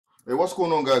Hey, what's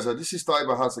going on, guys? This is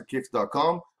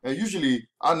TybaHasakicks.com, and usually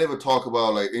I never talk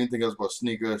about like anything else but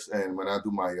sneakers. And when I do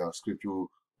my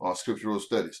scriptural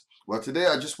studies, well, today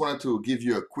I just wanted to give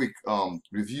you a quick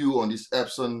review on this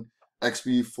Epson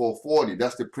XP 440.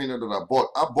 That's the printer that I bought.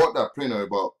 I bought that printer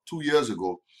about 2 years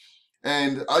ago,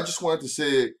 and I just wanted to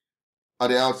say at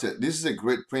the outset, this is a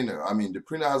great printer. I mean, the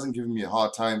printer hasn't given me a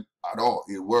hard time at all.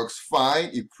 It works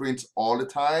fine. It prints all the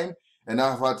time. And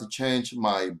I've had to change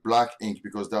my black ink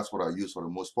because that's what I use for the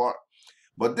most part.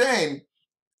 But then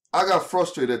I got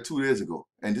frustrated 2 days ago,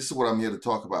 and this is what I'm here to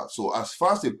talk about. So as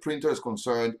far as the printer is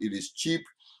concerned, it is cheap,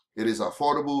 it is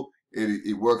affordable,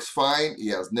 it works fine.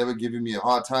 It has never given me a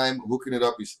hard time. Hooking it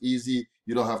up is easy.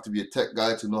 You don't have to be a tech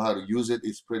guy to know how to use it.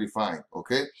 It's pretty fine,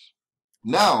 okay?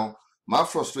 Now, my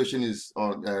frustration is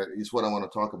what I want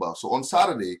to talk about. So on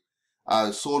Saturday,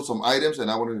 I sold some items and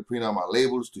I wanted to print out my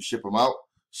labels to ship them out.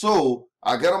 So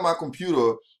I get on my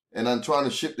computer and I'm trying to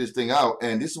ship this thing out,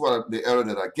 and this is the error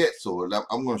that I get. So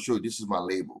I'm going to show you, this is my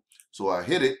label. So I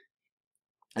hit it,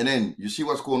 and then you see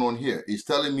what's going on here. It's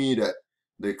telling me that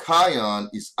the CYAN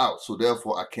is out, so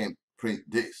therefore I can't print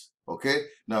this. Okay.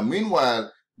 Now,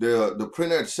 meanwhile, the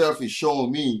printer itself is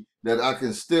showing me that I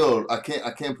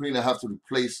can't print. I have to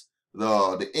replace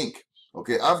the ink.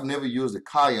 Okay, I've never used the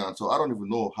CYAN, so I don't even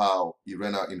know how it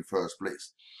ran out in the first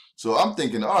place. So I'm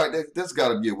thinking, all right, there's got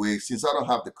to be a way. Since I don't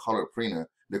have the color printer,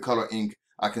 the color ink,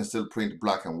 I can still print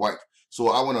black and white. So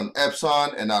I went on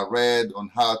Epson and I read on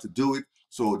how to do it.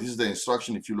 So this is the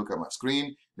instruction. If you look at my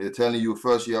screen, they're telling you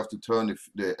first you have to turn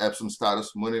the Epson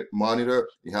status monitor.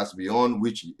 It has to be on,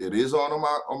 which it is on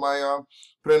my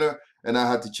printer. And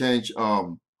I had to change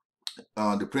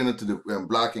the printer to the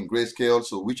black and grayscale.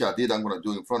 So which I did. I'm going to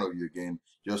do in front of you again,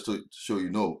 just to show you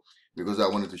know, because I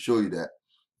wanted to show you that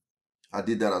I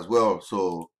did that as well.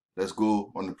 So let's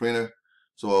go on the printer.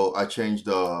 So I changed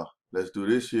let's do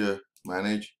this here,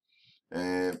 manage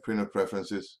and printer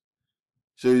preferences.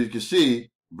 So you can see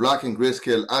black and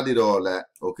grayscale, I did all that.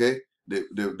 Okay,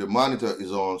 the monitor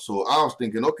is on. So I was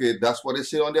thinking, okay, that's what they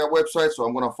say on their website, so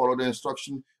I'm going to follow the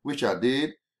instruction, which I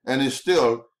did, and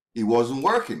it wasn't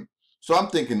working. So I'm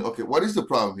thinking, okay, what is the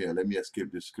problem here? Let me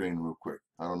escape this screen real quick.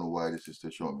 I don't know why this is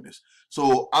still showing me this.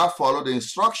 So I followed the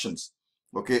instructions.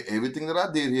 Okay, everything that I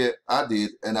did here, I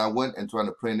did, and I went and tried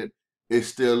to print it. It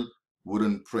still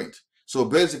wouldn't print. So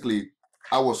basically,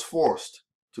 I was forced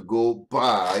to go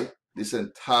buy this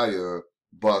entire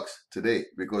box today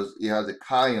because it has a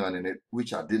CYAN in it,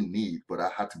 which I didn't need, but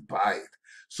I had to buy it.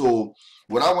 So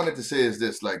what I wanted to say is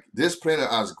this: like, this printer,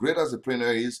 as great as the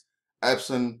printer is,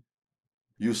 Epson,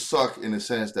 you suck in the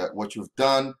sense that what you've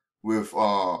done with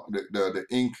the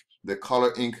ink, the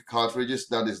color ink cartridges,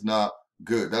 that is not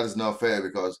good. That is not fair,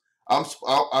 because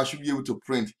I should be able to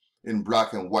print in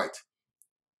black and white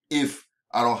if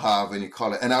I don't have any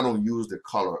color, and I don't use the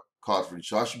color cartridge,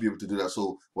 so I should be able to do that.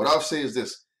 So what I'll say is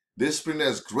this printer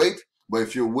is great, but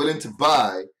if you're willing to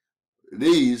buy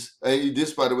these,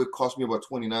 this by the way cost me about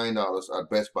 $29 at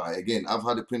Best Buy. Again, I've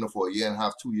had the printer for a year and a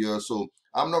half, 2 years, so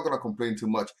I'm not gonna complain too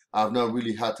much. I've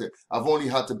only had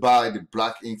to buy the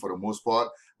black ink for the most part.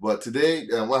 But today,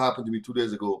 what happened to me 2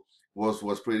 days ago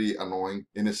was pretty annoying,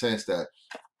 in the sense that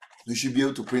you should be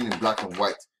able to print in black and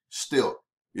white still.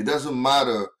 It doesn't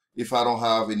matter if I don't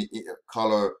have any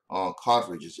color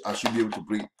cartridges. I should be able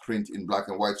to print in black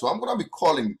and white. So I'm gonna be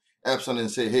calling Epson and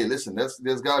say, hey, listen,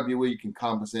 there's got to be a way you can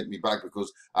compensate me back,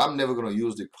 because I'm never going to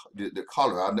use the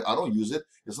color. I don't use it.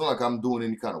 It's not like I'm doing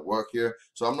any kind of work here,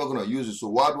 so I'm not going to use it. So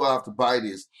why do I have to buy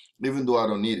this even though I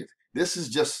don't need it? This is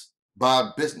just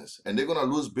bad business, and they're going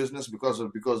to lose business because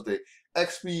the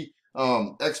XP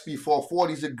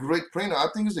 440 is a great printer. I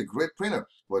think it's a great printer,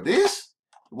 but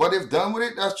what they've done with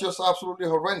it, that's just absolutely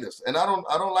horrendous, and I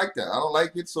don't like that. I don't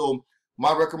like it. So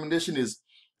my recommendation is,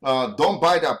 don't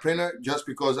buy that printer just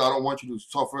because I don't want you to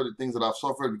suffer the things that I've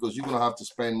suffered, because you're going to have to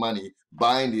spend money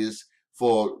buying this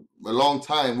for a long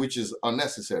time, which is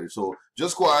unnecessary. So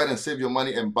just go ahead and save your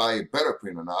money and buy a better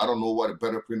printer. Now, I don't know what a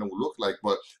better printer would look like,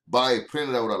 but buy a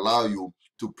printer that would allow you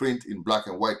to print in black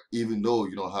and white, even though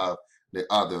you don't have the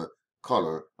other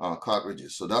color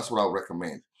cartridges. So that's what I would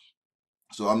recommend.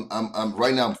 So I'm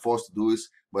right now I'm forced to do this,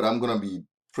 but I'm going to be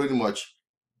pretty much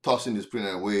tossing this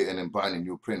printer away and then buying a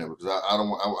new printer, because I don't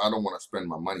want to spend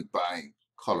my money buying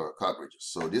color cartridges.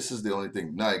 So this is the only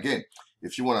thing. Now again,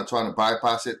 if you want to try to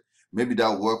bypass it, maybe that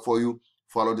will work for you.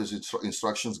 Follow these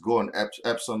instructions. Go on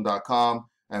Epson.com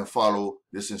and follow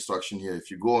this instruction here. If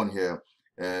you go on here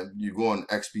and you go on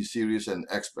XP series and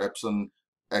Epson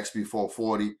XP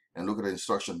 440 and look at the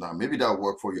instructions, now maybe that will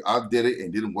work for you. I did it and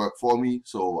it didn't work for me,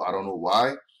 so I don't know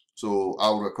why. So I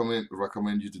would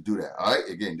recommend you to do that. All right.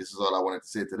 Again, this is all I wanted to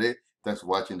say today. Thanks for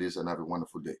watching this and have a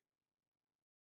wonderful day.